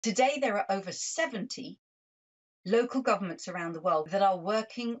Today, there are over 70 local governments around the world that are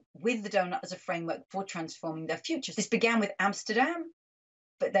working with the donut as a framework for transforming their futures. This began with Amsterdam,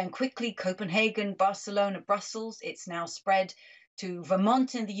 but then quickly Copenhagen, Barcelona, Brussels. It's now spread to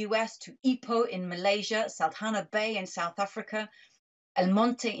Vermont in the US, to Ipoh in Malaysia, Salhana Bay in South Africa, El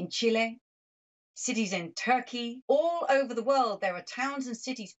Monte in Chile, cities in Turkey. All over the world, there are towns and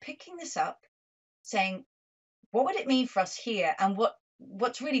cities picking this up, saying, what would it mean for us here? And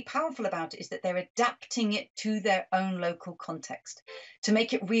what's really powerful about it is that they're adapting it to their own local context to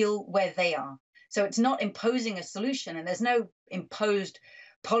make it real where they are. So it's not imposing a solution, and there's no imposed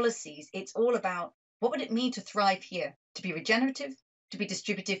policies. It's all about what would it mean to thrive here, to be regenerative, to be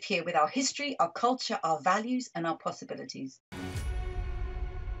distributive here with our history, our culture, our values, and our possibilities.